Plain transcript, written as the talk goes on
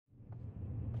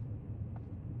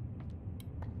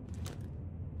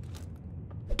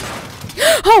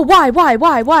Oh,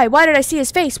 why did I see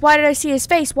his face? Why did I see his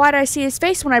face? Why did I see his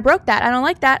face when I broke that? I don't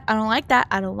like that. I don't like that.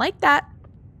 I don't like that.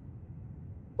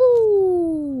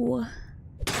 Ooh.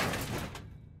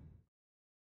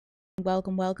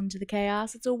 Welcome, welcome to the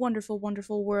chaos. It's a wonderful,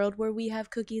 wonderful world where we have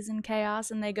cookies and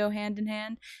chaos and they go hand in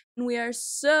hand. And we are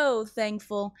so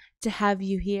thankful to have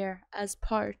you here as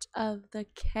part of the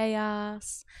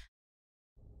chaos.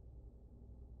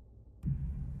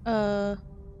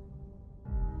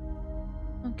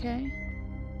 Okay.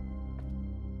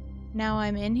 Now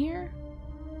I'm in here?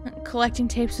 Collecting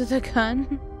tapes with a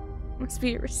gun? Must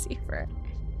be a receiver.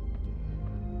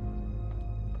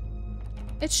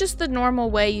 It's just the normal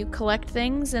way you collect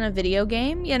things in a video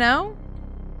game, you know?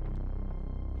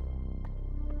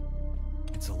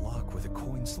 It's a lock with a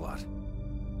coin slot.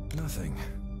 Nothing.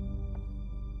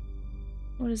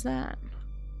 What is that?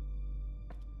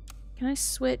 Can I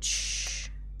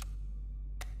switch?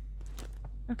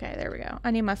 Okay, there we go. I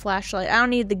need my flashlight. I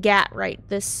don't need the GAT right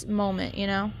this moment, you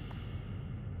know?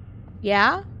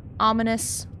 Yeah?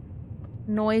 Ominous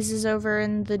noises over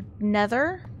in the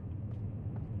nether?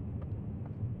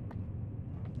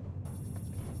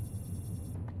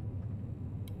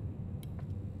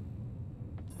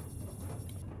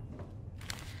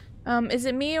 Is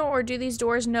it me, or do these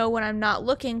doors know when I'm not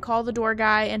looking? Call the door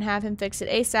guy and have him fix it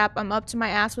ASAP. I'm up to my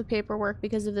ass with paperwork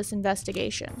because of this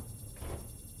investigation.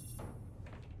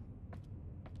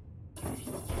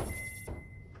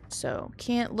 So,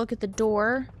 can't look at the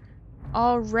door.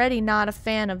 Already not a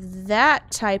fan of that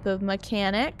type of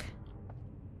mechanic.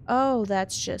 Oh,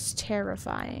 that's just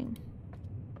terrifying.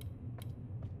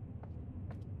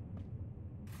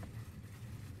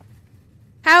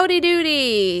 Howdy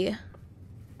doody!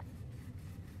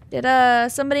 Did,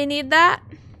 somebody need that?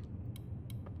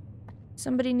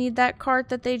 Somebody need that cart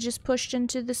that they just pushed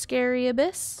into the scary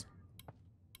abyss?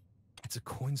 It's a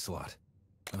coin slot.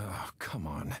 Oh, come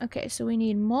on. Okay, so we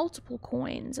need multiple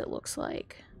coins, it looks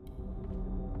like.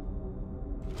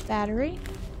 Battery.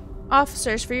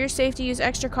 Officers, for your safety, use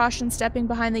extra caution stepping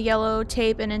behind the yellow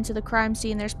tape and into the crime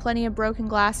scene. There's plenty of broken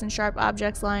glass and sharp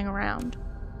objects lying around.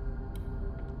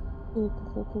 Cool,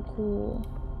 cool, cool, cool,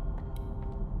 cool.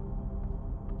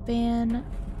 Van.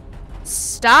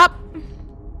 Stop!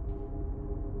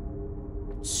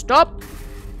 Stop!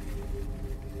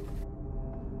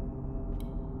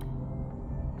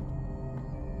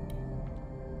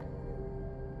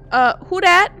 Who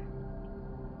dat?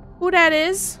 Who dat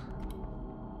is?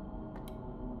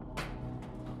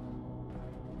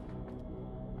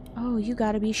 Oh, you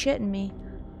gotta be shitting me.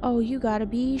 Oh, you gotta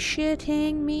be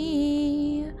shitting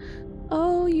me.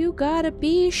 Oh, you gotta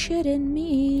be shitting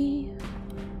me.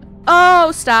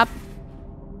 Oh, stop.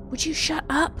 Would you shut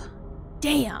up?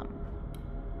 Damn.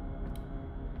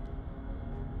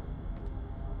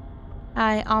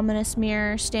 Hi, ominous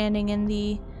mirror standing in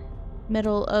the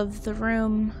middle of the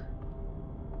room.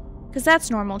 Because that's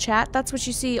normal, chat. That's what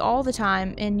you see all the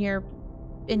time in your...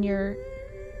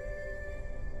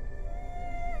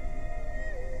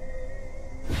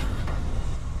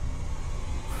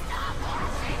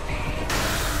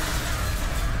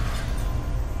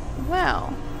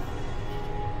 Well...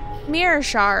 Mirror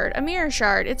shard. A mirror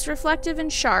shard. It's reflective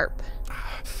and sharp.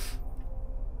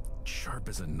 Sharp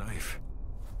as a knife.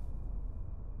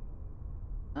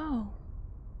 Oh.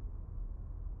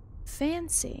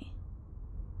 Fancy.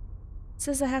 It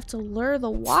says I have to lure the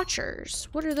watchers.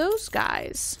 What are those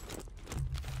guys?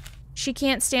 She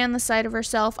can't stand the sight of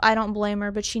herself. I don't blame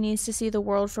her, but she needs to see the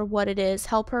world for what it is.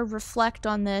 Help her reflect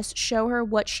on this. Show her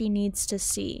what she needs to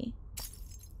see.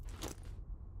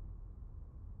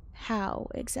 How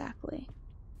exactly?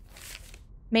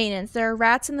 Maintenance. There are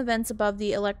rats in the vents above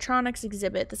the electronics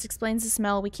exhibit. This explains the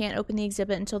smell. We can't open the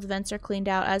exhibit until the vents are cleaned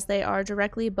out, as they are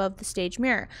directly above the stage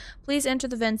mirror. Please enter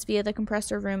the vents via the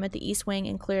compressor room at the east wing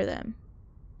and clear them.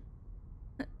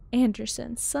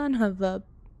 Anderson, son of a...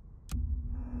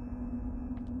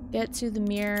 Get to the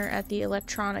mirror at the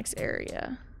electronics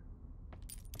area.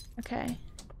 Okay.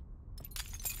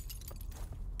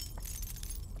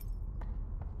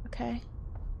 Okay.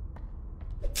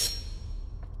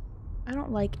 I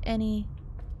don't like any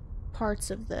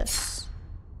parts of this.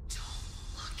 Don't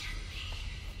look at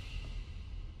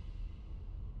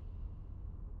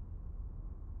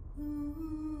me.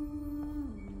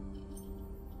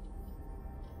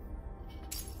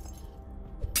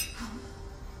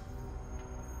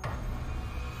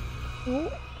 Ooh.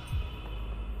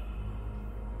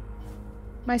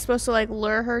 Am I supposed to like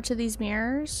lure her to these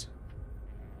mirrors?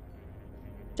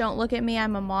 Don't look at me,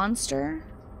 I'm a monster.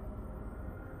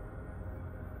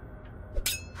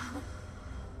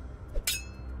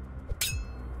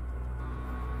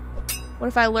 What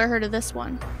if I lure her to this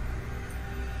one?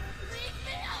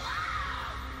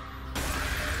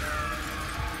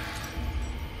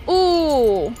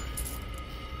 Ooh!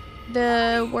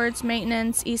 The words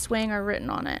maintenance, East Wing are written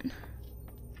on it.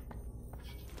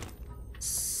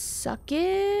 Suck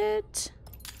it.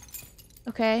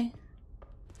 Okay.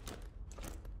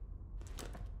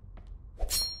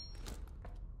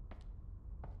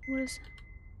 What is...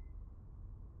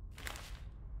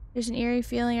 There's an eerie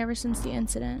feeling ever since the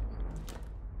incident.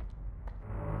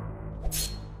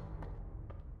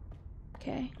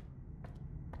 Okay.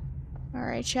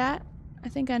 Alright, chat. I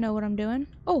think I know what I'm doing.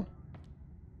 Oh!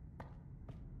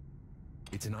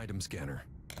 It's an item scanner.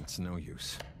 It's no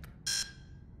use.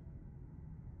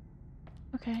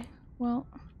 Okay, well...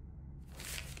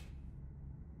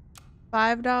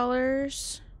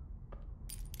 $5.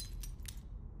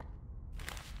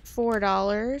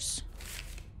 $4.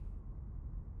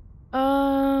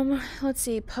 Let's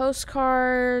see.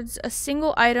 Postcards. A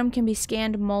single item can be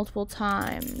scanned multiple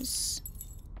times.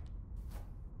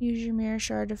 Use your mirror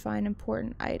shard to find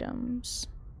important items.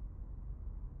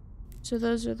 So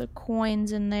those are the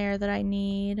coins in there that I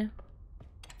need.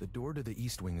 The door to the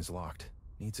East Wing is locked.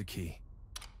 Needs a key.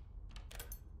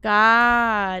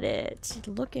 Got it.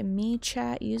 Look at me,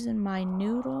 chat, using my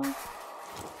noodle.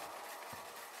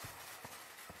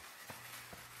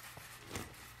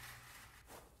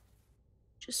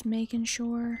 Just making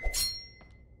sure.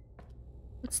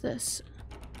 What's this?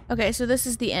 Okay, so this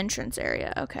is the entrance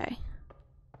area. Okay.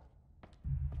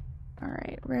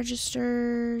 Alright,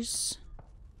 registers.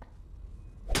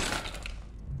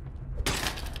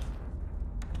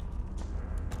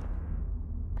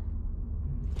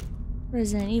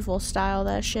 Resident Evil style,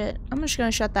 that shit. I'm just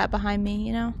gonna shut that behind me,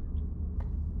 you know?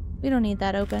 We don't need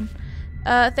that open.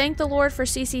 Thank the Lord for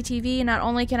CCTV. Not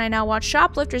only can I now watch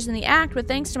shoplifters in the act, but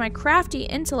thanks to my crafty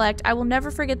intellect, I will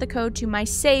never forget the code to my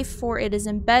safe, for it is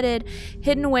embedded,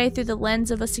 hidden away through the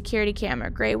lens of a security camera.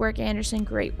 Great work, Anderson.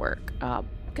 Great work. Oh,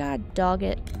 God dog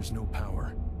it. There's no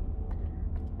power.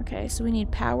 Okay, so we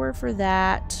need power for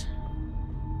that.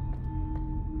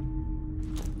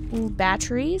 Ooh,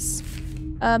 batteries.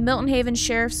 Milton Haven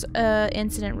Sheriff's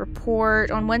Incident Report.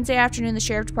 On Wednesday afternoon, the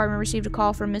Sheriff Department received a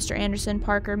call from Mr. Anderson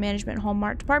Parker, Management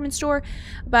Hallmark Department Store,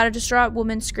 about a distraught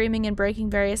woman screaming and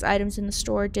breaking various items in the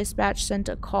store. Dispatch sent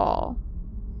a call.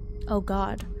 Oh,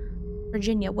 God.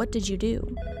 Virginia, what did you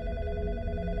do?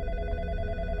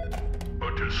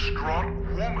 A distraught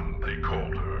woman, they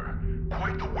called her.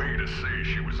 Quite the way to say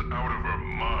she was out of her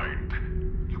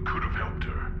mind. You could have helped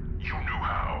her. You knew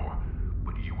how.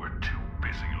 But you were too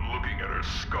busy looking at her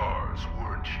scars,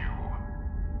 weren't you?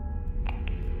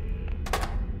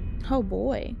 Oh,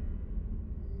 boy.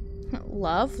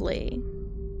 Lovely.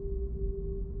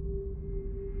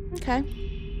 Okay.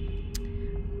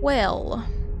 Well.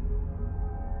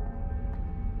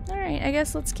 Alright, I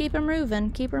guess let's keep her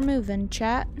moving. Keep her moving,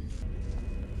 chat.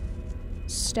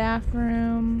 Staff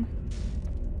room.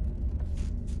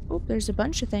 Oh, there's a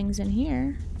bunch of things in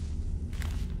here.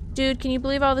 Dude, can you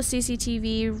believe all the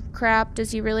CCTV crap?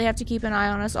 Does he really have to keep an eye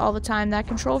on us all the time? That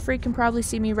control freak can probably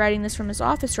see me writing this from his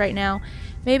office right now.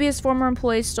 Maybe his former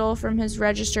employees stole from his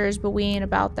registers, but we ain't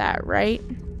about that, right?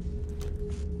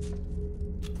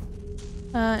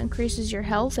 Increases your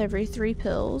health every 3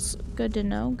 pills. Good to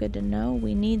know, good to know.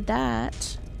 We need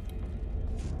that.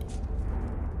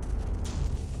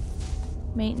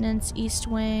 Maintenance, East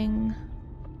Wing.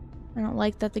 I don't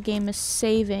like that the game is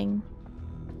saving.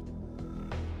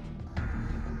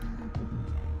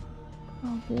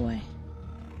 Oh boy.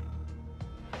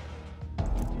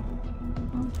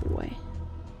 Oh boy.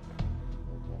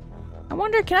 I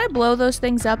wonder, can I blow those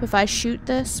things up if I shoot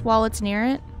this while it's near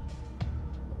it?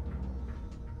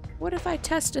 What if I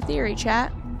test a theory,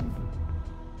 chat?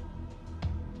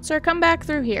 Sir, come back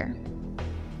through here.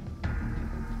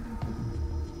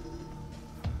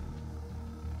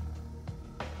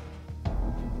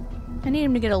 I need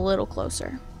him to get a little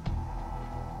closer.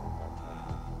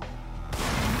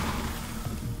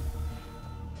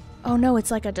 Oh no, it's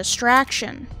like a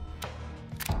distraction.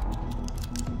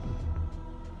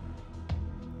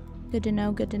 Good to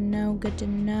know, good to know, good to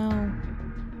know.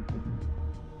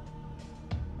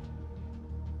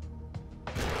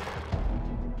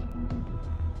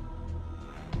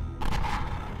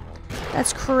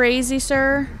 That's crazy,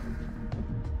 sir.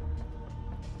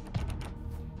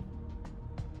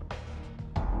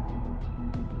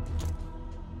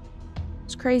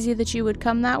 It's crazy that you would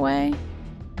come that way.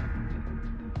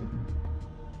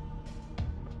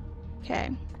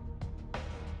 Okay.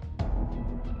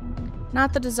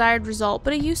 Not the desired result,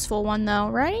 but a useful one though,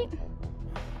 right?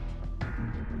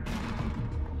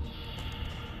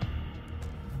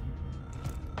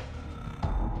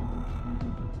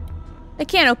 They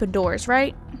can't open doors,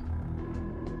 right?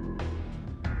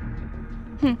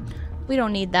 We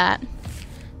don't need that.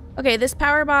 Okay, this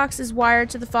power box is wired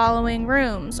to the following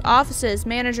rooms. Offices,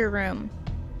 manager room.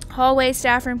 Hallway,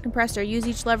 staff room, compressor. Use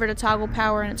each lever to toggle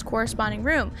power in its corresponding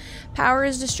room. Power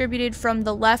is distributed from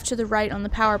the left to the right on the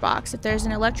power box. If there's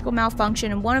an electrical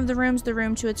malfunction in one of the rooms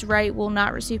to its right will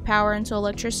not receive power until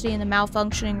electricity in the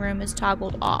malfunctioning room is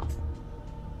toggled off.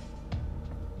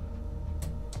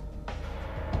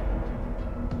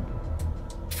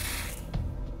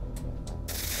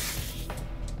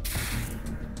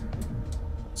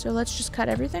 So let's just cut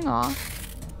everything off.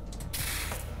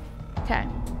 Okay.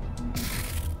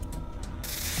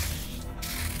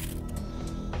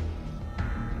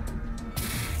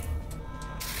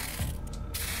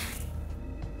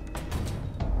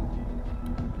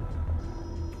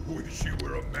 Wish you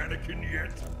were a mannequin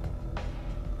yet?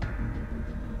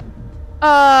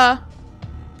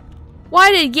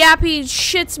 Why did Yappy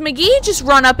Shits McGee just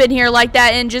run up in here like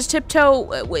that and just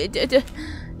tiptoe?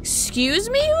 Excuse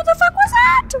me? Who the fuck was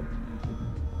that?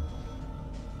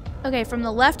 Okay, from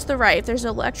the left to the right. If there's an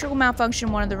electrical malfunction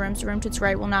in one of the rooms, the room to its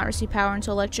right will not receive power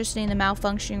until electricity in the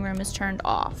malfunctioning room is turned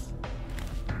off.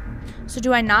 So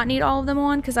do I not need all of them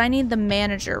on? Because I need the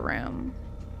manager room.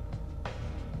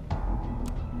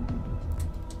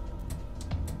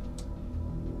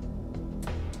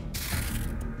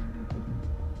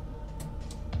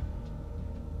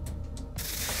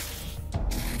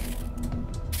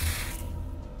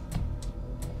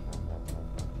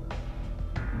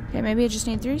 Okay, maybe I just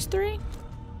need these three.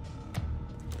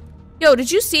 Yo,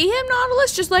 did you see him,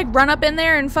 Nautilus? Just like run up in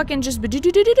there and fucking just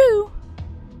ba-do-do-do-do-do.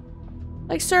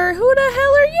 Like, sir, who the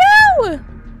hell are you?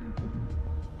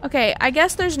 Okay, I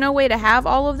guess there's no way to have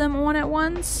all of them on at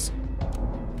once.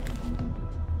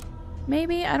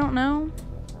 Maybe, I don't know.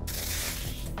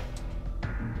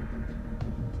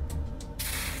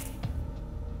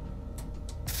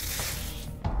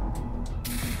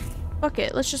 Fuck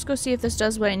it, let's just go see if this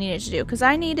does what I needed to do. Because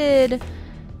I needed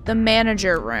the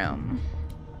manager room.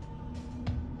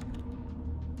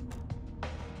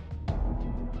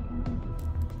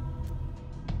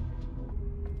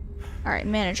 Alright,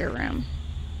 manager room.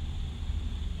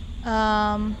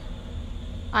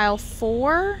 Aisle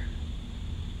 4.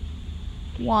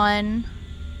 1.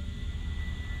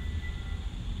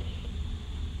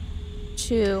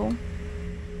 2.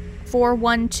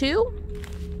 412.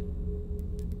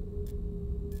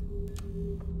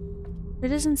 It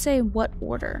doesn't say what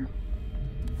order.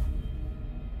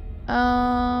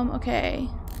 Okay.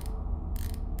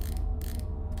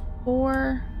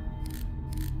 4,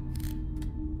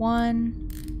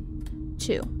 1,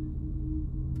 2.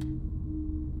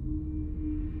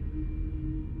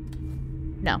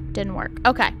 No, didn't work.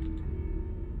 Okay.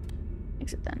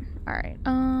 Exit then. Alright,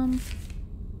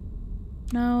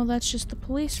 no, that's just the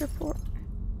police report.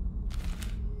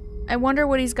 I wonder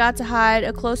what he's got to hide.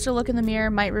 A closer look in the mirror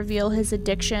might reveal his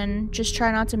addiction. Just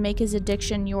try not to make his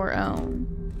addiction your own.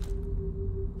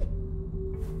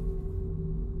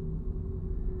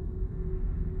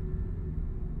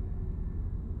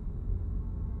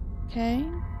 Okay.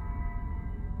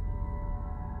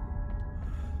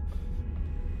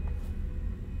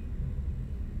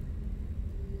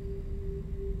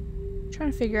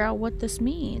 Trying to figure out what this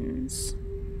means.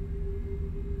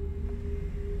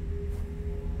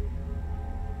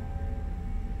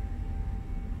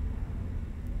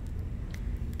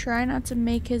 Try not to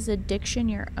make his addiction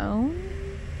your own?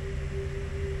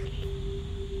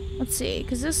 Let's see,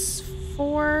 because this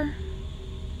 4...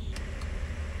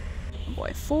 Oh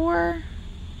boy, 4...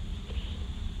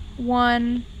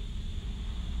 1...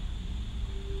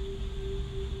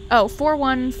 Oh,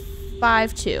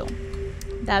 4152.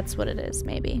 That's what it is,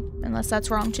 maybe. Unless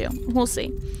that's wrong too. We'll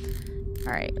see.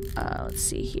 Alright, let's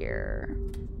see here.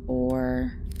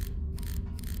 4...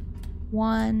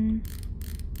 1...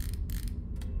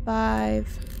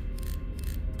 5...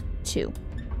 2.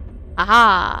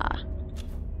 Aha!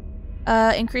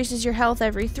 Increases your health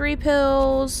every 3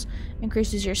 pills.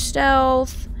 Increases your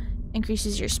stealth.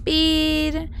 Increases your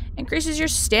speed. Increases your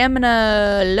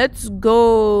stamina. Let's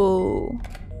go!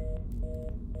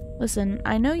 Listen,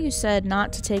 I know you said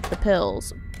not to take the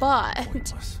pills, but...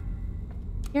 Pointless.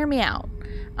 Hear me out.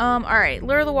 Alright.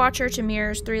 Lure the Watcher to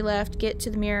mirrors. 3 left. Get to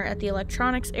the mirror at the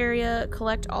electronics area.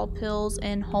 Collect all pills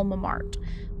in HomeMart.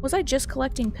 Was I just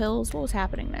collecting pills? What was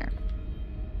happening there?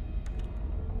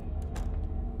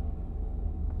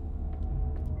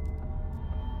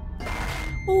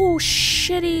 Oh,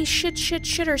 shitty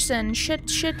shitterson.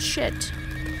 Shit.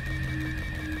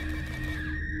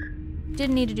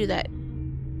 Didn't need to do that.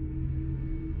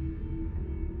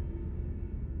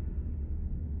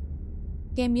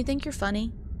 Game, you think you're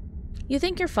funny? You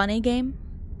think you're funny, game?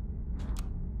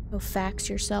 Go fax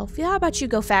yourself. Yeah, how about you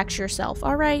go fax yourself?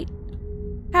 Alright.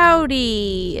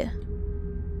 Howdy.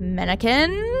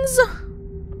 Mannequins.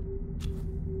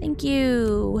 Thank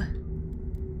you.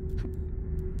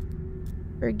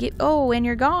 Oh, and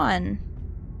you're gone.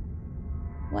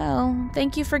 Well,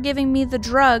 thank you for giving me the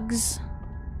drugs.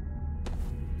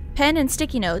 Pen and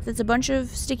sticky notes. It's a bunch of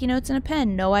sticky notes and a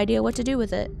pen. No idea what to do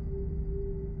with it.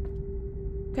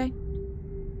 Okay.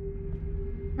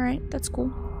 Alright, that's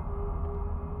cool.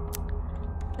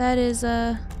 That is,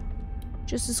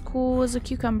 just as cool as a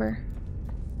cucumber.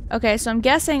 Okay, so I'm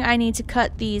guessing I need to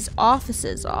cut these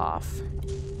offices off.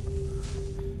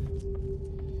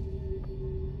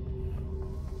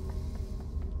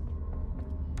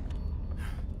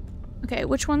 Okay,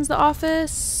 which one's the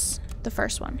office? The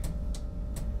first one.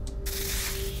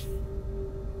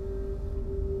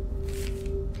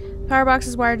 Power box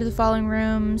is wired to the following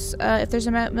rooms. If there's a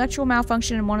electrical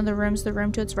malfunction in one of the rooms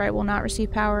to its right will not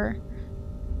receive power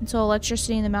until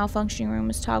electricity in the malfunctioning room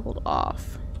is toggled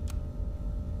off.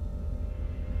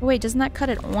 Oh, wait, doesn't that cut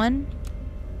it on?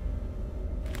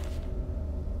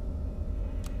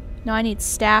 No, I need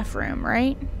staff room,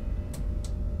 right?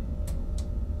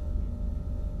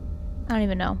 I don't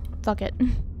even know. Fuck it.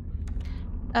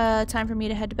 Time for me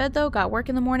to head to bed, though. Got work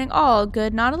in the morning. All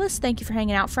good, Nautilus. Thank you for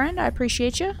hanging out, friend. I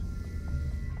appreciate you.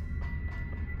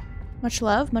 Much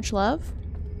love, much love.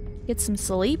 Get some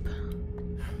sleep.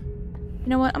 You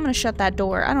know what? I'm gonna shut that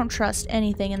door. I don't trust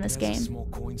anything in this game. A small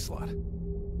coin slot.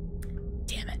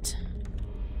 Damn it.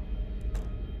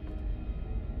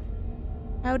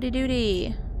 Howdy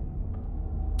doody.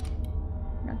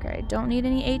 Okay, don't need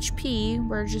any HP.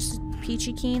 We're just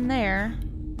peachy keen there.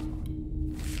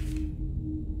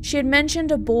 She had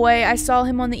mentioned a boy. I saw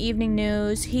him on the evening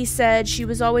news. He said she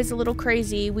was always a little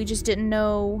crazy. We just didn't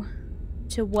know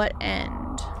to what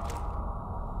end.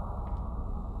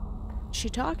 Is she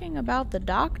talking about the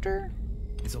doctor?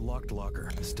 It's a locked locker.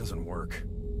 This doesn't work.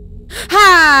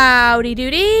 Howdy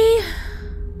doody!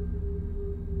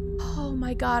 Oh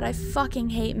my god, I fucking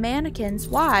hate mannequins.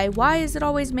 Why? Why is it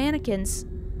always mannequins?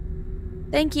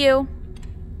 Thank you.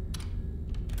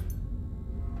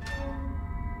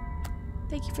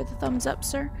 Thank you for the thumbs up,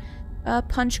 sir.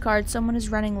 Punch card. Someone is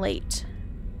running late.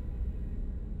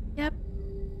 Yep.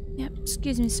 Yep.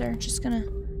 Excuse me, sir. Just gonna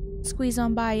squeeze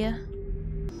on by you.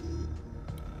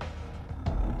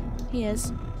 He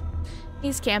is.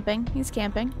 He's camping. He's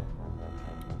camping.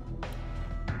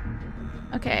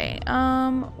 Okay,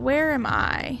 where am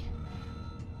I?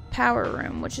 Power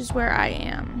room, which is where I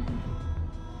am.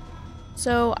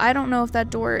 So, I don't know if that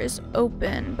door is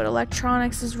open, but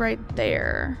electronics is right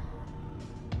there.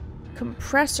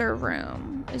 Compressor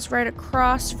room is right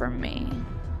across from me.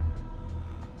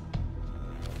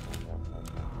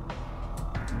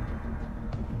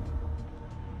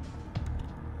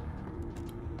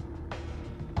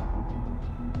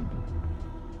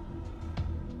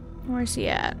 Where's he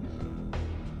at?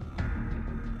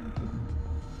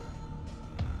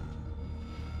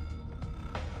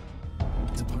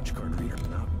 It's a punch card reader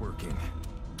not working.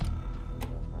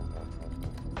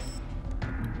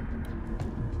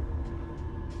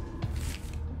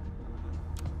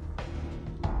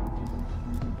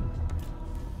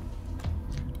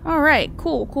 Alright,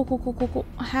 cool.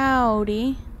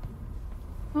 Howdy.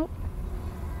 Oh.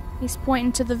 He's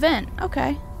pointing to the vent.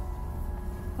 Okay.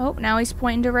 Oh, now he's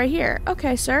pointing to right here.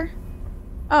 Okay, sir.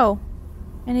 Oh.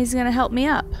 And he's gonna help me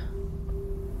up.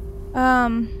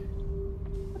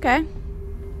 Okay.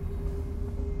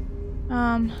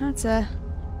 That's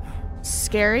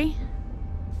scary.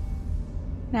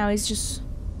 Now he's just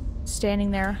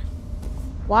standing there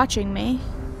watching me.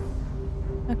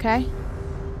 Okay.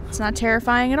 It's not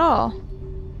terrifying at all.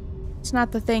 It's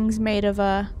not the things made of,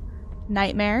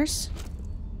 nightmares.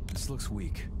 This looks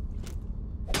weak.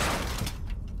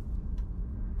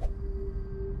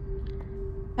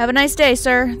 Have a nice day,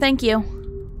 sir. Thank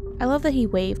you. I love that he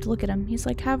waved. Look at him. He's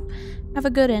like, have a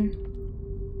good one.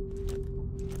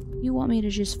 You want me to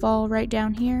just fall right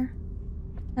down here?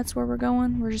 That's where we're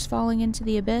going? We're just falling into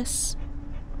the abyss?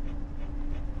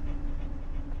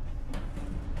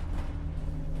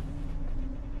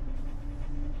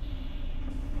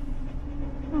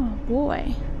 Oh,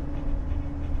 boy.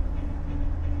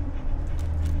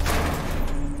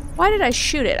 Why did I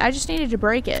shoot it? I just needed to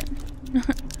break it.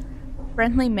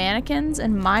 Friendly mannequins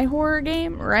in my horror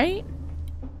game, right?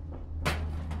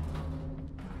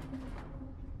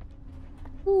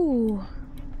 Ooh.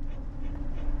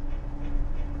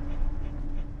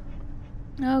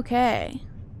 Okay.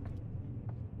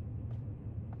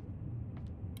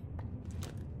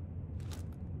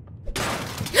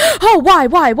 Oh, why?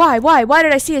 Why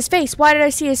did I see his face? Why did I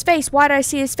see his face? Why did I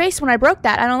see his face when I broke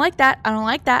that? I don't like that. I don't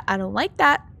like that. I don't like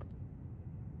that.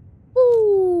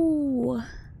 Ooh.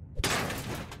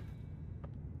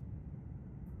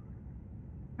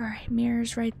 Alright,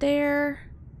 mirrors right there.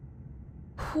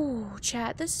 Whew,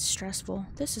 chat, this is stressful.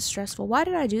 This is stressful. Why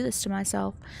did I do this to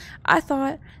myself? I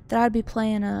thought that I'd be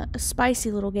playing a spicy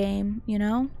little game, you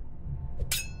know?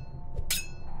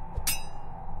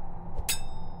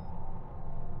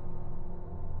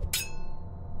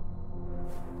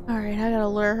 Alright, I gotta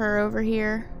lure her over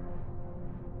here.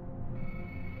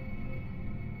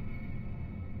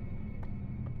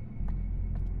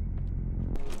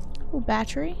 Ooh,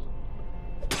 battery.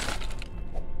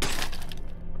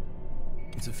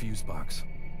 It's a fuse box.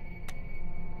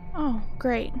 Oh,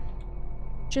 great.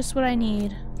 Just what I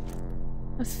need.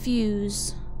 A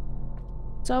fuse.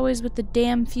 It's always with the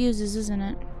damn fuses, isn't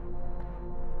it?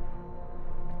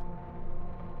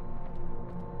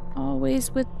 Always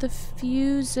with the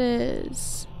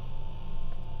fuses.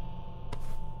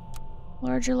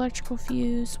 Large electrical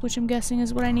fuse, which I'm guessing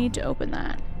is what I need to open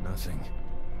that. Nothing.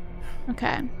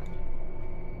 Okay.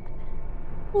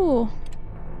 Ooh.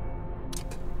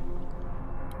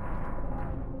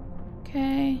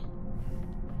 Okay.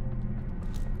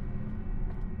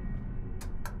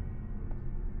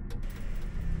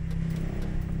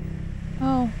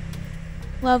 Oh.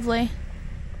 Lovely.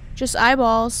 Just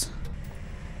eyeballs.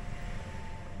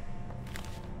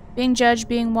 Being judged,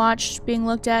 being watched, being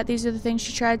looked at. These are the things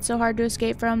she tried so hard to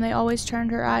escape from. They always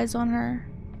turned her eyes on her.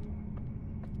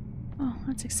 Oh,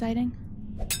 that's exciting.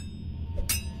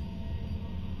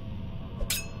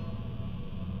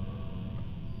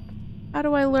 How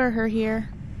do I lure her here?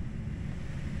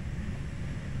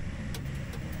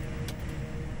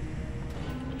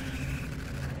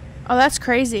 Oh, that's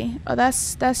crazy. Oh,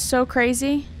 that's so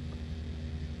crazy.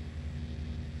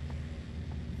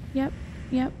 Yep,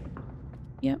 yep,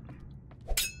 yep.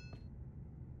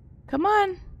 Come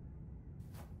on.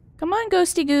 Come on,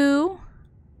 ghosty goo.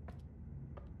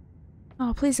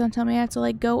 Oh, please don't tell me I have to,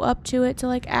 like, go up to it to,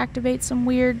 like, activate some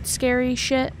weird, scary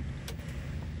shit.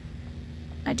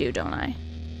 I do, don't I?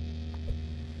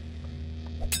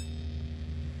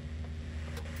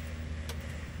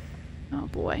 Oh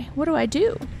boy, what do I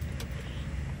do?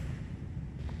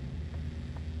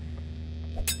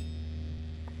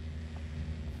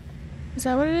 Is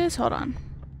that what it is? Hold on.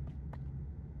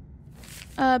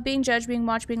 Being judged, being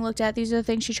watched, being looked at. These are the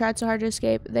things she tried so hard to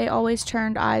escape. They always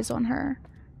turned eyes on her.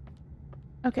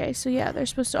 Okay, so yeah, they're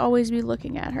supposed to always be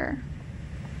looking at her.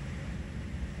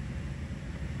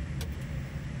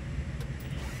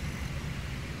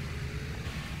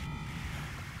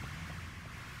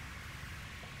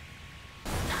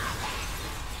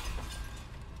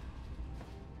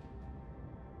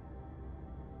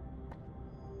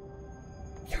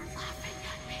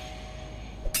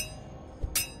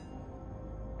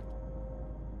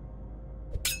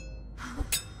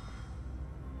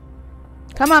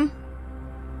 Come on.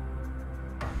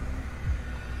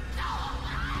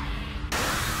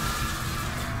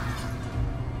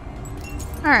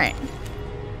 Alright.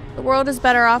 The world is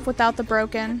better off without the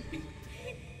broken.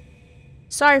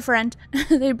 Sorry, friend.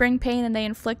 They bring pain and they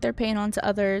inflict their pain onto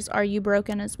others. Are you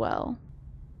broken as well?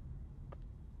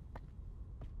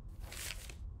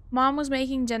 Mom was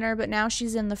making dinner, but now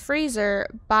she's in the freezer.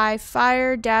 By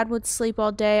fire, Dad would sleep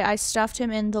all day. I stuffed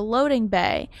him in the loading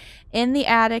bay. In the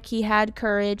attic, he had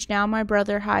courage. Now my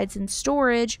brother hides in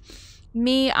storage.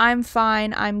 Me, I'm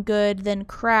fine, I'm good, then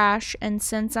crash. And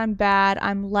since I'm bad,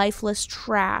 I'm lifeless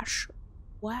trash.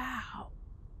 Wow.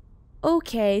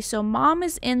 Okay, so Mom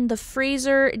is in the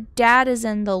freezer. Dad is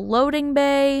in the loading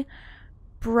bay.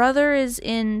 Brother is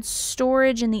in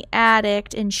storage in the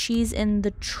attic. And she's in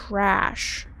the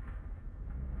trash.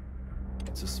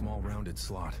 It's a small rounded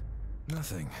slot.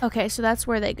 Nothing. Okay, so that's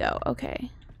where they go.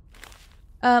 Okay.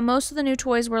 Most of the new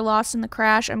toys were lost in the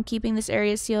crash. I'm keeping this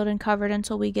area sealed and covered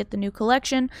until we get the new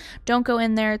collection. Don't go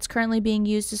in there. It's currently being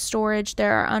used as storage.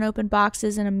 There are unopened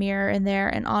boxes and a mirror in there,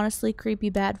 and honestly, creepy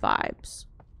bad vibes.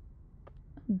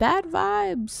 Bad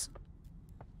vibes.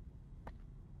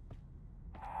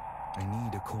 I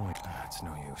need a coin. It's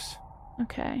no use.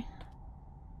 Okay.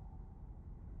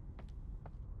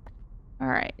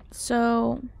 Alright,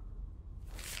 so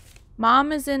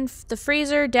Mom is in the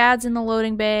freezer, Dad's in the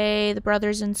loading bay, the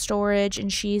brother's in storage,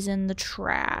 and she's in the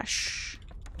trash.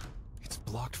 It's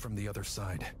blocked from the other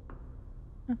side.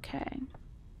 Okay.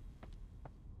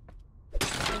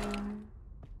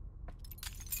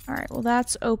 Alright, well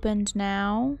that's opened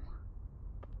now.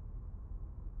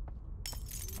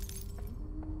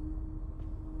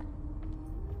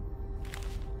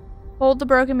 Hold the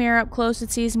broken mirror up close. It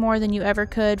sees more than you ever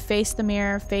could. Face the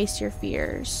mirror. Face your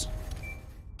fears.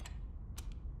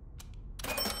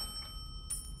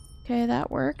 Okay, that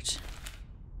worked.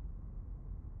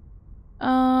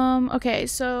 Okay,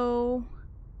 so...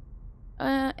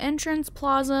 entrance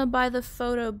plaza by the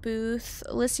photo booth.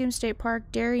 Elysium State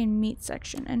Park, dairy and meat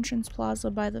section. Entrance plaza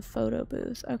by the photo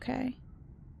booth. Okay.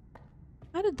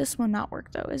 How did this one not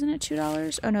work, though? Isn't it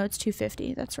 $2? Oh, no, it's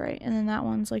 $2.50. That's right. And then that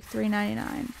one's like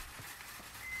 $3.99.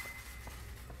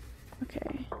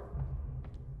 Okay.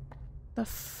 The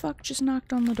fuck just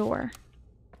knocked on the door?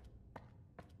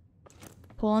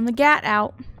 Pulling the gat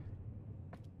out.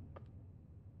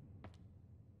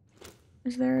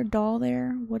 Is there a doll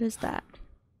there? What is that?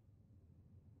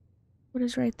 What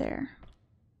is right there?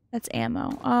 That's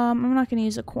ammo. I'm not gonna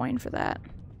use a coin for that.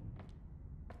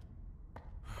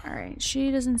 Alright,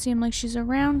 she doesn't seem like she's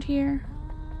around here.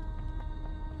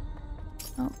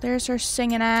 Oh, there's her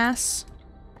singing ass.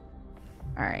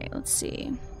 Alright, let's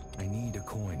see. I need a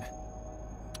coin.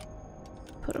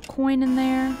 Put a coin in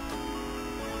there.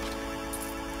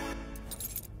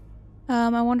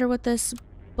 I wonder what this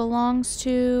belongs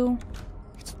to.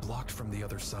 It's blocked from the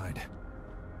other side.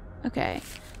 Okay.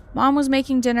 Mom was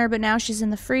making dinner, but now she's in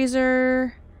the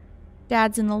freezer.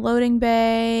 Dad's in the loading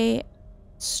bay.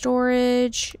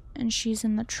 Storage. And she's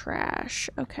in the trash.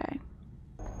 Okay.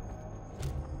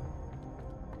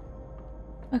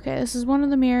 Okay, this is one of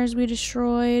the mirrors we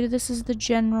destroyed. This is the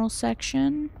general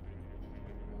section.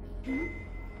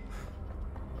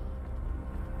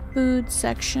 Food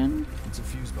section. It's a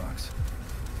fuse box.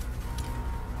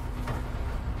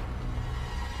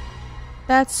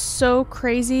 That's so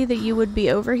crazy that you would be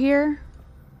over here.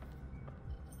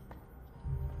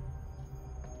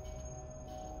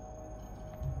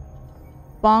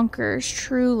 Bonkers,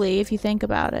 truly, if you think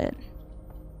about it.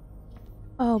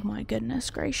 Oh my goodness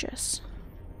gracious.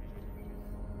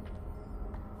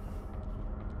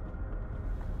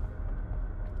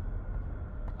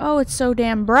 Oh, it's so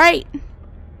damn bright.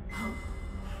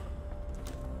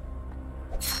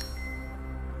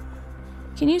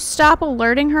 Can you stop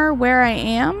alerting her where I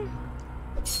am?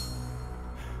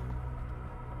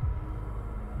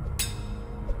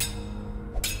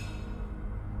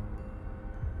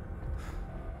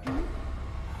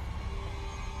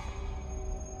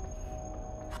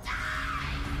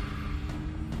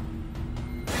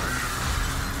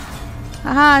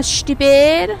 Haha,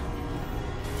 stupid.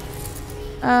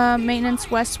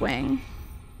 Maintenance West Wing.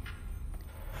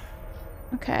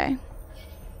 Okay.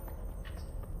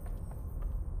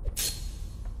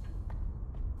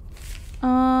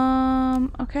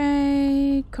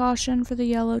 Okay. Caution for the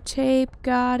yellow tape.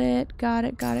 Got it. Got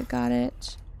it. Got it. Got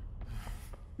it.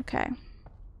 Okay.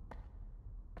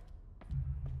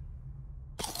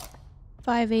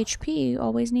 5 HP.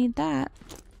 Always need that.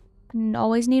 And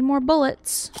always need more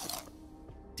bullets.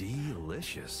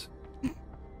 Delicious.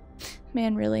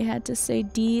 Man really had to say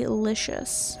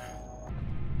delicious.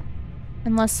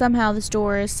 Unless somehow this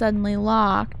door is suddenly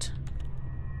locked.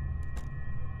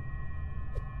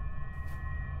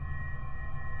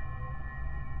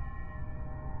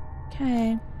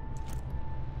 Okay.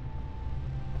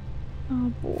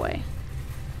 Oh boy.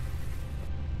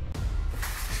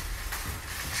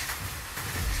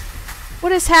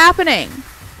 What is happening?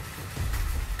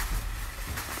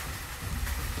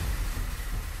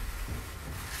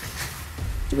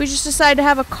 Did we just decide to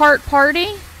have a cart party?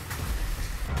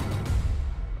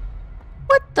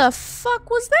 What the fuck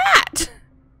was that?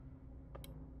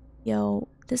 Yo,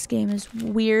 this game is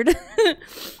weird.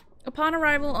 Upon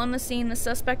arrival on the scene, the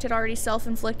suspect had already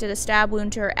self-inflicted a stab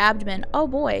wound to her abdomen, oh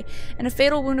boy, and a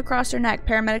fatal wound across her neck.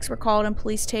 Paramedics were called and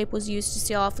police tape was used to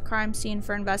seal off the crime scene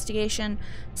for investigation.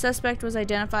 The suspect was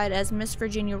identified as Miss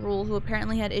Virginia Rule, who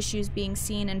apparently had issues being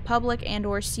seen in public and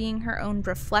or seeing her own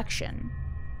reflection.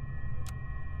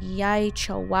 Yay,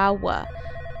 Chihuahua.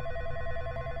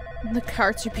 The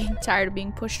carts are being tired of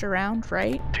being pushed around,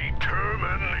 right?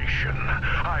 Determination.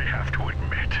 I have to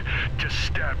admit, to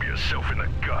stab yourself in the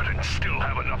gut and still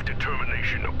have enough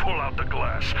determination to pull out the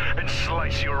glass and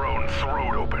slice your own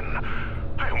throat open.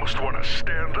 I almost want to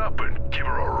stand up and give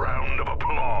her a round of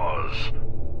applause.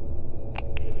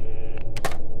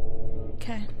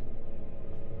 Okay.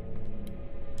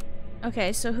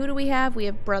 Okay, so who do we have? We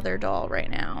have Brother Doll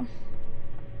right now.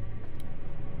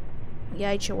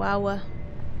 Yay, Chihuahua.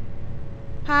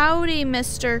 Howdy,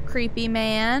 Mr. Creepy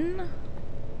Man.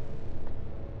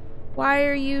 Why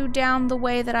are you down the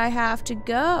way that I have to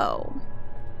go?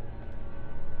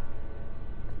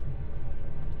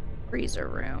 Freezer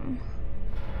room.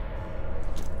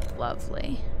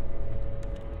 Lovely.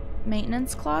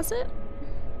 Maintenance closet?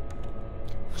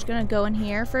 Just gonna go in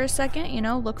here for a second, you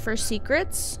know, look for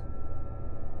secrets.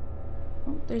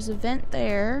 Oh, there's a vent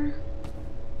there.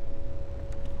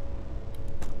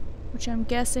 Which I'm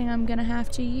guessing I'm gonna have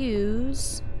to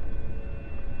use.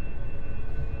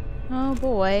 Oh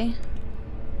boy.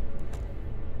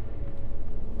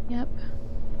 Yep.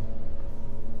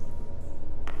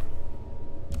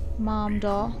 Mom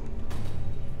doll.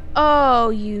 Oh,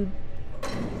 you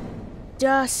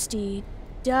dusty,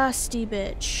 dusty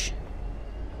bitch.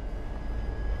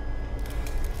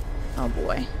 Oh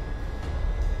boy.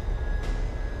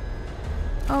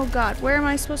 Oh god, where am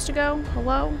I supposed to go?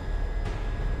 Hello?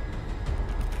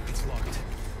 It's locked.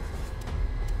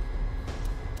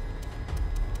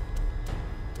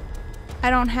 I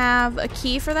don't have a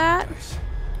key for that. Nice.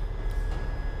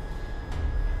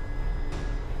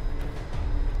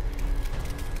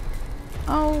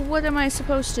 Oh, what am I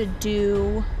supposed to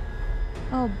do?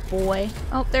 Oh boy.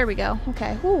 Oh, there we go.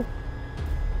 Okay. Whew.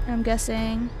 I'm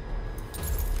guessing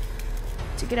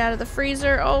to get out of the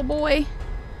freezer. Oh boy.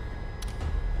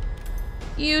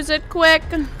 Use it quick.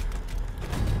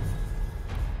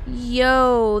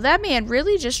 Yo, that man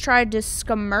really just tried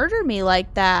to murder me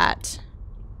like that.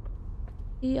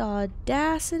 The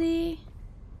audacity.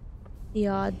 The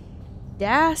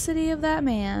audacity of that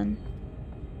man.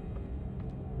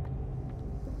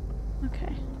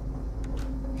 Okay.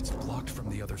 It's blocked from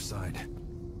the other side.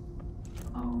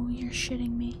 Oh, you're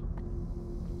shitting me.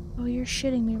 Oh, you're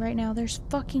shitting me right now. There's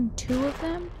fucking 2 of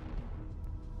them?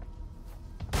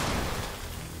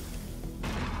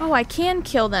 Oh, I can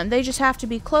kill them. They just have to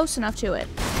be close enough to it.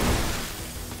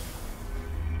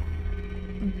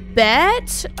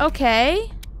 Bet?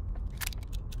 Okay.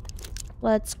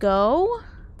 Let's go.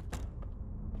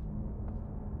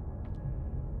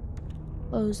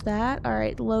 Close that.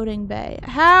 Alright, loading bay.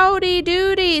 Howdy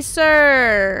doody,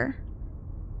 sir!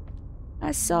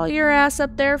 I saw your ass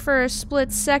up there for a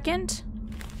split second.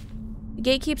 The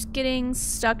gate keeps getting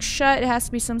stuck shut. It has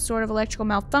to be some sort of electrical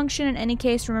malfunction. In any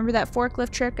case, remember that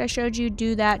forklift trick I showed you?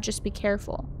 Do that. Just be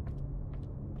careful.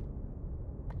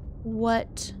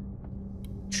 What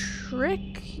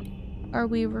trick are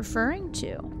we referring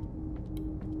to?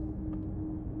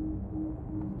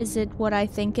 Is it what I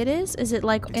think it is? Is it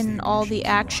like in all the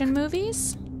action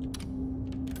movies?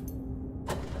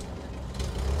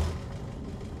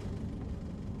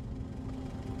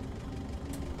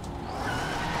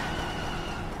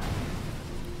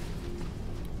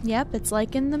 Yep, it's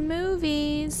like in the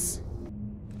movies.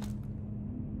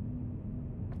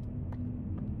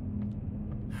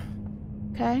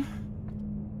 Okay.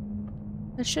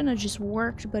 That shouldn't have just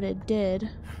worked, but it did.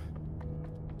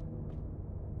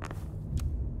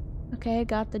 Okay,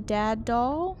 got the dad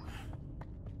doll.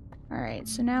 Alright,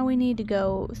 so now we need to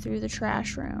go through the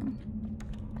trash room.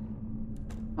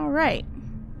 Alright.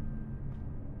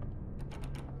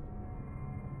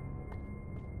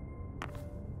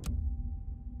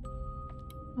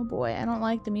 Oh boy, I don't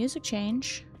like the music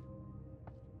change.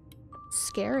 It's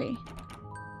scary.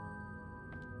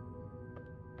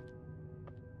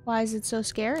 Why is it so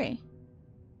scary?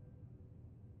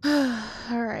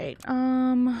 Alright,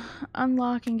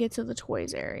 unlock and get to the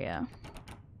toys area.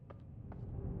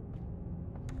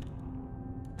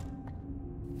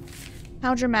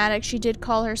 How dramatic, she did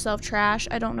call herself trash.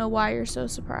 I don't know why you're so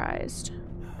surprised.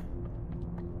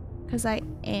 'Cause I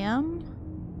am,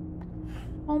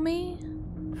 homie?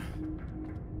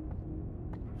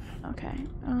 Okay,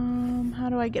 how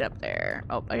do I get up there?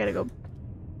 Oh, I gotta go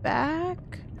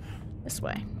back this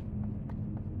way.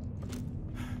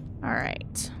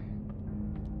 Alright.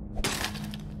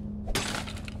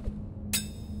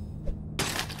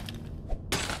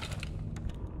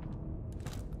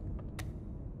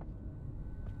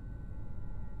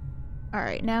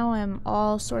 Alright, now I'm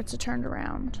all sorts of turned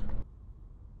around.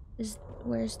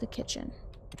 Where's the kitchen?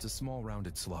 It's a small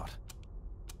rounded slot.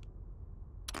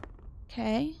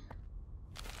 Okay.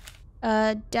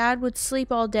 Dad would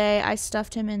sleep all day. I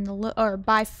stuffed him in the or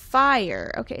by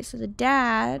fire. Okay, so the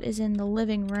dad is in the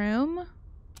living room.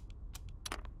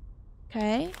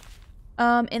 Okay.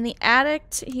 In the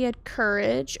attic, he had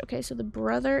courage. Okay, so the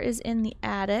brother is in the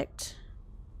attic.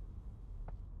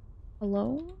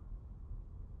 Hello?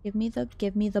 Give me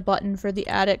the button for the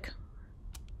attic.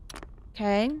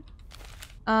 Okay.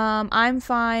 I'm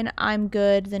fine. I'm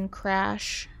good. Then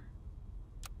crash.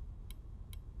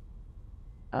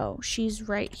 Oh, she's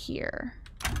right here.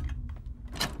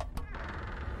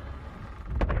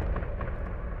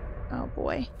 Oh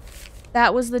boy.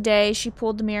 That was the day she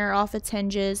pulled the mirror off its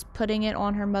hinges, putting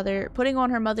on her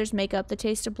mother's makeup. The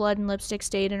taste of blood and lipstick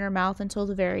stayed in her mouth until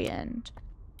the very end.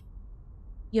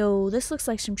 Yo, this looks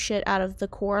like some shit out of the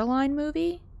Coraline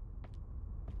movie.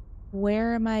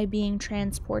 Where am I being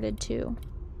transported to?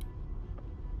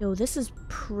 Yo, this is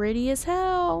pretty as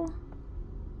hell.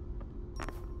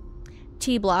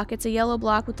 T block. It's a yellow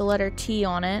block with the letter T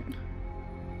on it.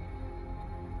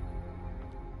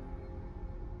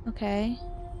 Okay.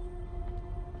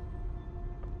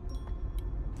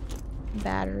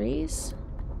 Batteries.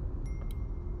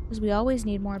 Because we always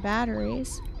need more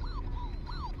batteries.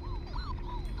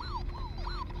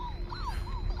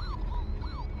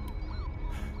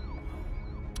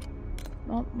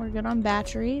 Well, we're good on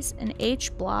batteries. An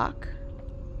H block.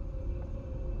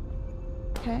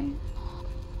 Okay.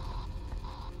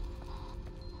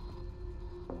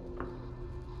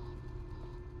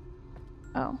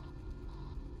 Oh.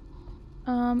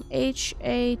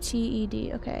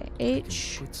 H-A-T-E-D. Okay. I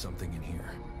can put something in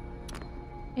here.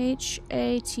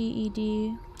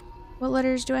 H-A-T-E-D. What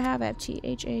letters do I have? I have T.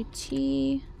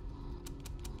 H-A-T.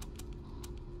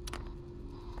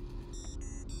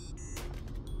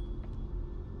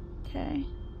 Okay.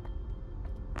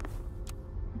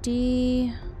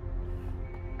 D.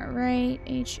 Alright.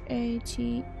 H-A-T-E-D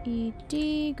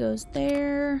goes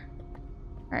there.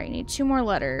 Alright, need 2 more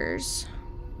letters.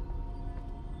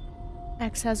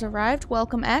 X has arrived.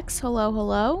 Welcome, X. Hello,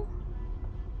 hello.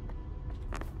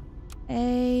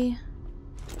 A.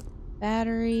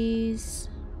 Batteries.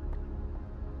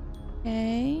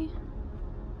 Okay.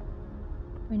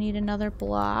 We need another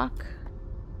block.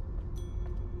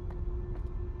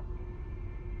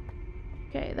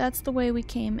 Okay, that's the way we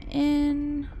came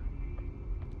in.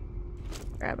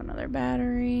 Grab another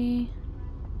battery.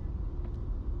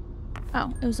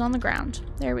 Oh, it was on the ground.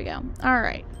 There we go.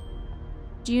 Alright.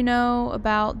 Do you know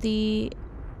about the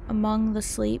Among the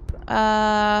Sleep?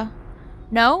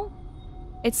 No?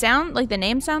 It sounds like the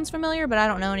name sounds familiar, but I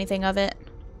don't know anything of it.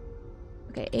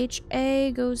 Okay, H-A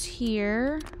goes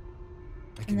here.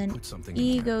 And then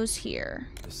E goes here.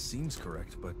 This seems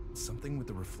correct, but something with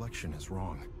the reflection is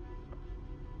wrong.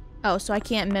 Oh, so I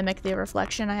can't mimic the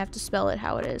reflection. I have to spell it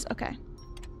how it is. Okay.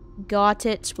 Got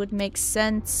it. Would make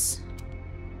sense.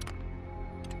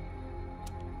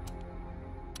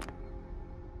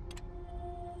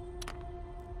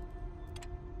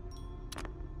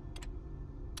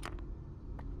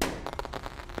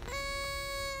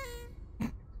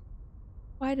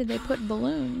 Why did they put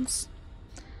balloons?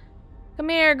 Come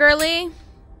here, girly.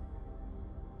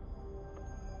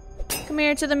 Come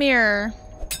here to the mirror.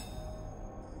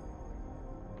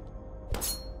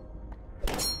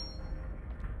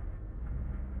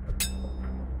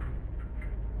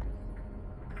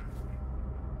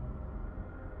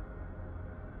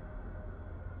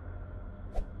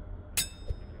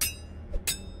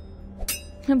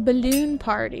 A balloon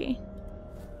party.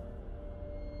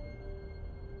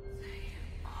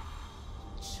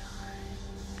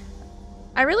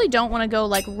 I really don't want to go,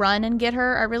 like, run and get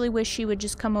her. I really wish she would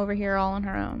just come over here all on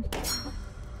her own.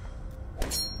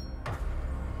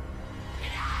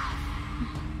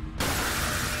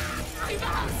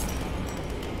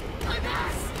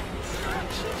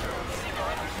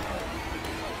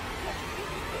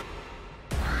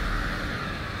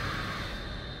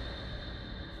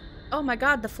 Oh my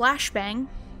god, the flashbang.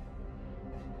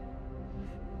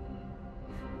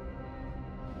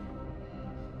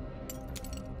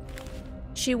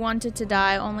 She wanted to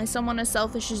die. Only someone as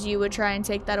selfish as you would try and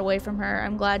take that away from her.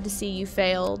 I'm glad to see you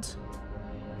failed.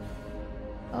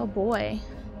 Oh boy.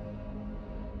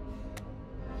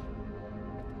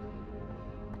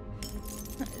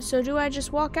 So do I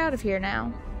just walk out of here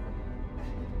now?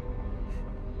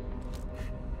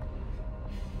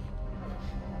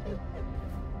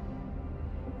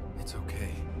 It's okay.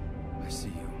 I see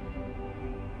you.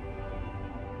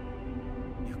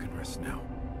 You can rest now.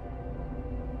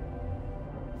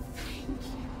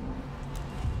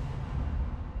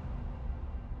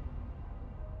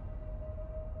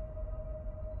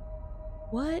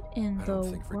 What in I the don't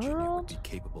think Virginia would world? be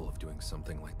capable of doing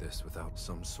something like this without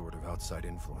some sort of outside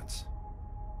influence.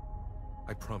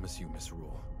 I promise you, Miss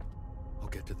Rule, I'll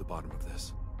get to the bottom of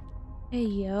this. Hey,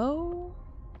 yo.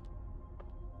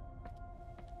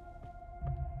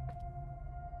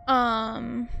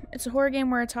 It's a horror game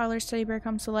where a toddler's teddy bear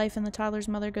comes to life and the toddler's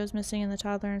mother goes missing and the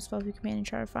toddler and his fluffy companion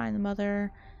try to find the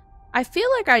mother. I feel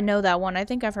like I know that one. I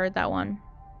think I've heard that one.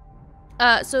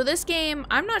 So this game,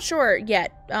 I'm not sure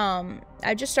yet.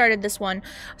 I just started this one.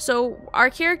 So our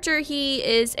character, he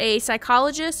is a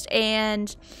psychologist,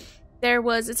 and there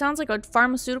was, it sounds like a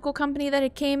pharmaceutical company that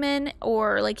had came in,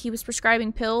 or like he was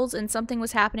prescribing pills and something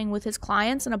was happening with his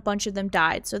clients and a bunch of them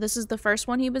died. So this is the first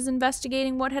one he was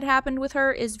investigating. What had happened with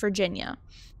her is Virginia.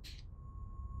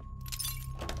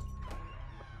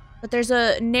 But there's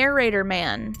a narrator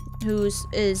man who's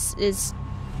is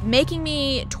making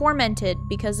me tormented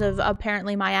because of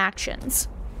apparently my actions.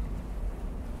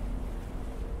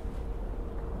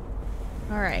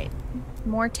 Alright.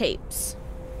 More tapes.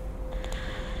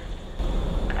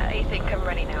 I think I'm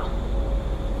ready now.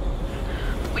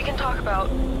 We can talk about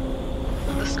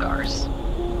the scars.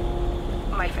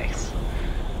 My face.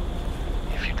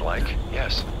 If you'd like,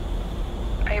 yes.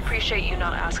 I appreciate you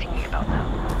not asking me about them.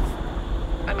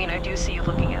 I mean, I do see you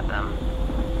looking at them.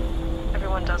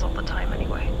 Everyone does all the time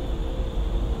anyway.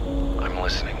 I'm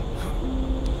listening.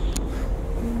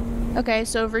 Okay,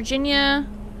 so Virginia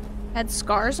had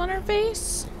scars on her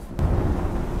face?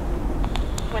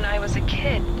 When I was a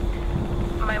kid,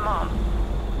 my mom,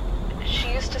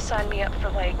 she used to sign me up for,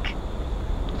 like,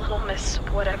 Little Miss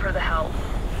whatever the hell.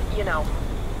 You know,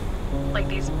 like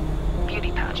these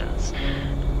beauty pageants.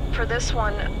 For this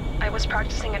one, I was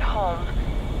practicing at home,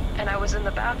 and I was in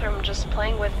the bathroom just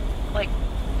playing with, like,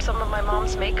 some of my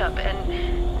mom's makeup,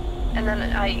 and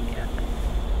then I...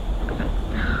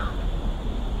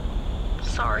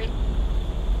 Sorry.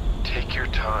 Take your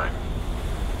time.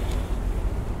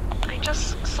 I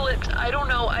just slipped. I don't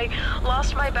know. I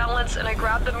lost my balance, and I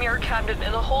grabbed the mirror cabinet,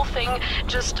 and the whole thing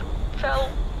just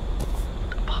fell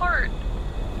apart.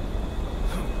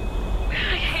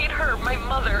 I hate her, my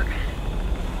mother.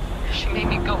 She made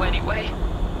me go anyway.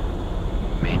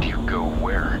 Made you go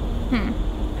where?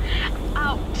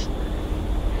 Out.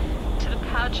 To the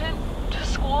pageant, to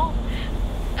school,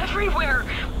 everywhere,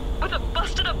 with a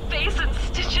busted up face and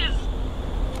stitches.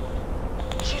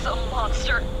 She's a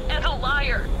monster and a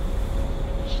liar.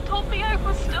 She told me I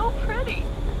was still pretty.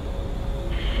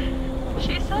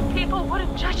 She said people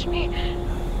wouldn't judge me.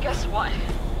 Guess what?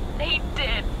 They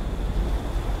did.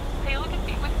 They look at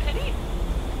me with pity.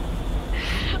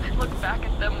 I look back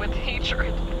at them with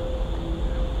hatred.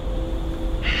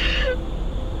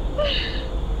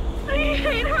 I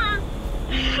hate her.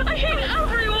 I hate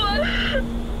everyone.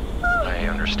 I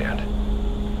understand.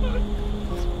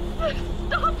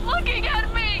 Stop looking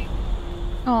at me.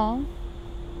 Aw.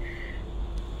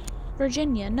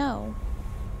 Virginia, no.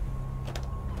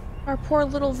 Our poor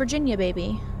little Virginia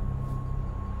baby.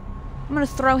 I'm gonna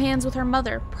throw hands with her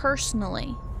mother,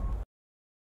 personally.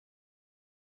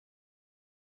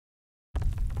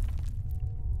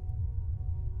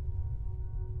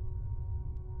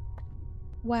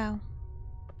 Wow.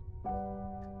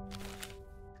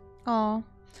 Aw.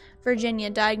 Virginia,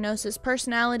 diagnosis,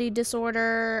 personality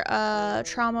disorder,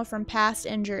 trauma from past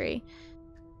injury.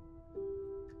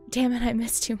 Damn it, I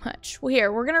missed too much. Well,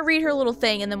 here, we're gonna read her little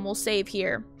thing and then we'll save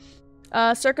here.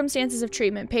 Circumstances of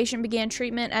treatment. Patient began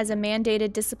treatment as a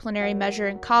mandated disciplinary measure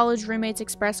in college. Roommates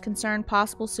expressed concern,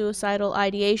 possible suicidal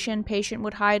ideation. Patient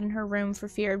would hide in her room for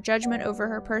fear of judgment over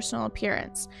her personal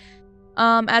appearance.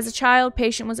 As a child,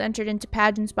 patient was entered into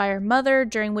pageants by her mother,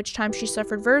 during which time she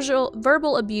suffered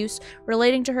verbal abuse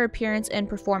relating to her appearance and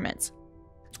performance.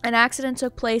 An accident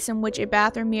took place in which a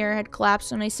bathroom mirror had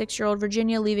collapsed on a 6-year-old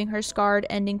Virginia, leaving her scarred,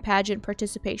 ending pageant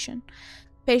participation.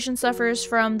 Patient suffers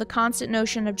from the constant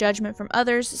notion of judgment from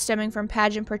others, stemming from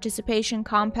pageant participation,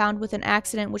 compound with an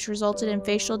accident which resulted in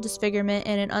facial disfigurement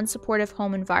and an unsupportive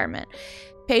home environment.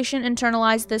 Patient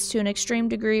internalized this to an extreme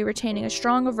degree, retaining a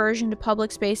strong aversion to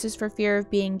public spaces for fear of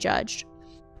being judged.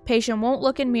 Patient won't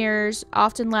look in mirrors,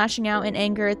 often lashing out in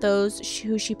anger at those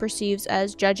who she perceives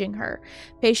as judging her.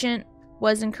 Patient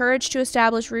was encouraged to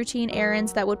establish routine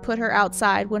errands that would put her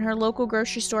outside. When her local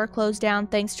grocery store closed down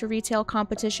thanks to retail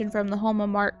competition from the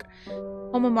HomaMart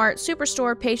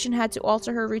superstore, patient had to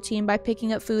alter her routine by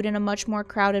picking up food in a much more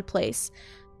crowded place.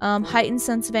 Heightened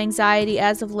sense of anxiety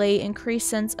as of late, increased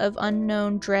sense of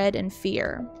unknown dread and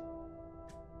fear.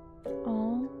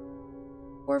 Aw.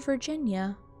 Poor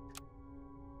Virginia.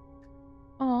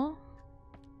 Aw.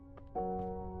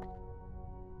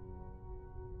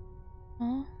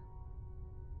 Aw.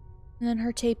 And then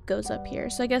her tape goes up here.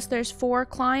 So I guess there's 4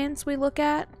 clients we look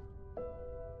at.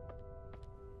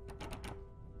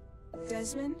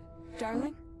 Desmond,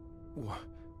 darling?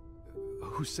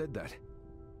 Who said that?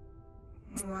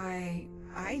 Why,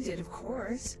 I did, of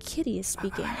course. Kitty is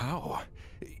speaking. How?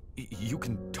 You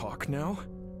can talk now?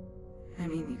 I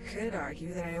mean, you could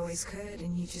argue that I always could,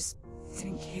 and you just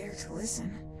didn't care to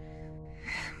listen.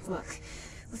 Look,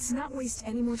 let's not waste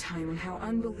any more time on how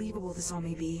unbelievable this all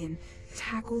may be, and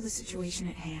tackle the situation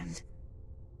at hand.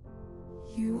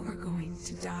 You are going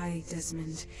to die,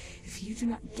 Desmond, if you do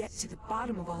not get to the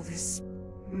bottom of all this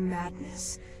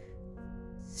madness.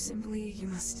 Simply, you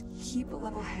must keep a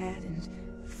level head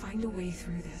and find a way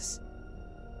through this.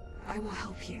 I will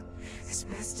help you as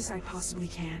best as I possibly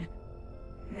can.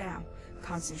 Now,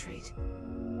 concentrate.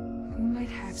 Who might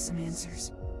have some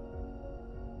answers?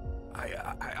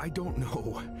 I don't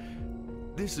know.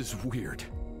 This is weird.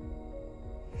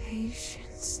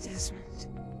 Patience, Desmond.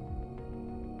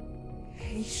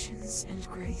 Patience and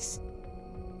grace.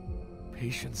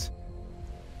 Patience?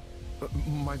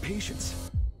 My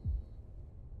patience?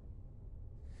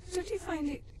 Don't you find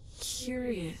it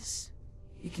curious?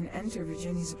 You can enter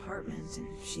Virginia's apartment and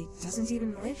she doesn't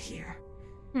even live here.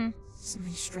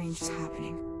 Something strange is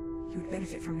happening. You would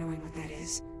benefit from knowing what that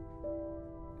is.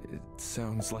 It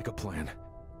sounds like a plan.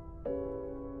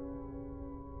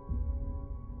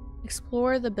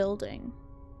 Explore the building.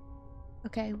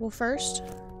 Okay, well first,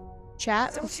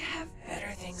 chat. Don't you have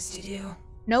better things to do?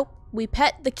 Nope, we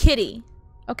pet the kitty.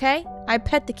 Okay? I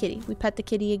pet the kitty. We pet the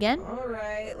kitty again.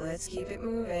 Alright, let's keep it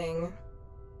moving.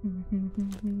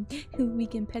 We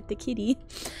can pet the kitty.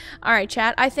 Alright,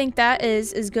 chat. I think that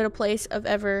is as good a place of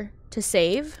ever to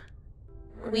save.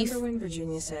 Remember when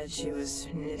Virginia said she was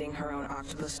knitting her own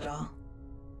octopus doll?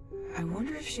 I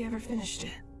wonder if she ever finished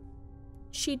it.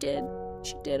 She did.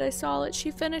 She did. I saw it.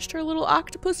 She finished her little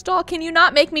octopus doll. Can you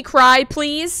not make me cry,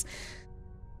 please?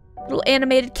 Little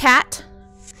animated cat.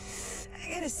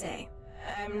 I gotta say,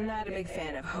 I'm not a big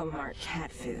fan of Hallmark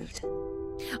cat food.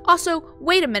 Also,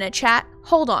 wait a minute, chat.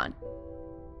 Hold on.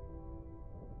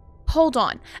 Hold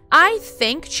on. I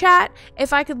think, chat,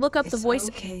 if I could look up the voice...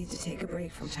 It's okay to take a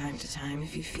break from time to time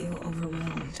if you feel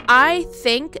overwhelmed. I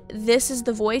think this is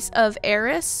the voice of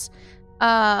Eris.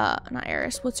 Not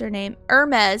Eris. What's her name?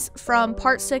 Hermes from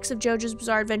Part 6 of JoJo's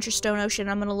Bizarre Adventure Stone Ocean.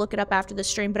 I'm going to look it up after the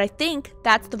stream, but I think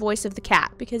that's the voice of the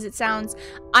cat because it sounds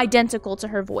identical to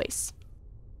her voice.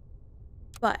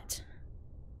 But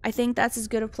I think that's as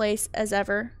good a place as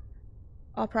ever.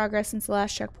 All progress since the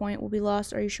last checkpoint will be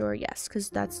lost. Are you sure? Yes, because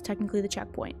that's technically the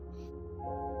checkpoint.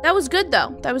 That was good,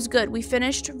 though. That was good. We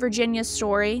finished Virginia's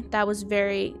story. That was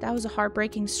a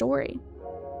heartbreaking story.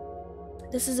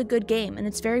 This is a good game, and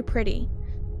it's very pretty.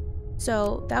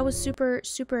 So that was super,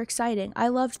 super exciting. I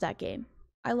loved that game.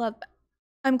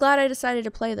 I'm glad I decided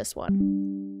to play this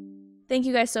one. Thank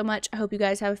you guys so much. I hope you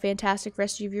guys have a fantastic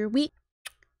rest of your week.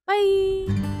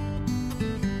 Bye!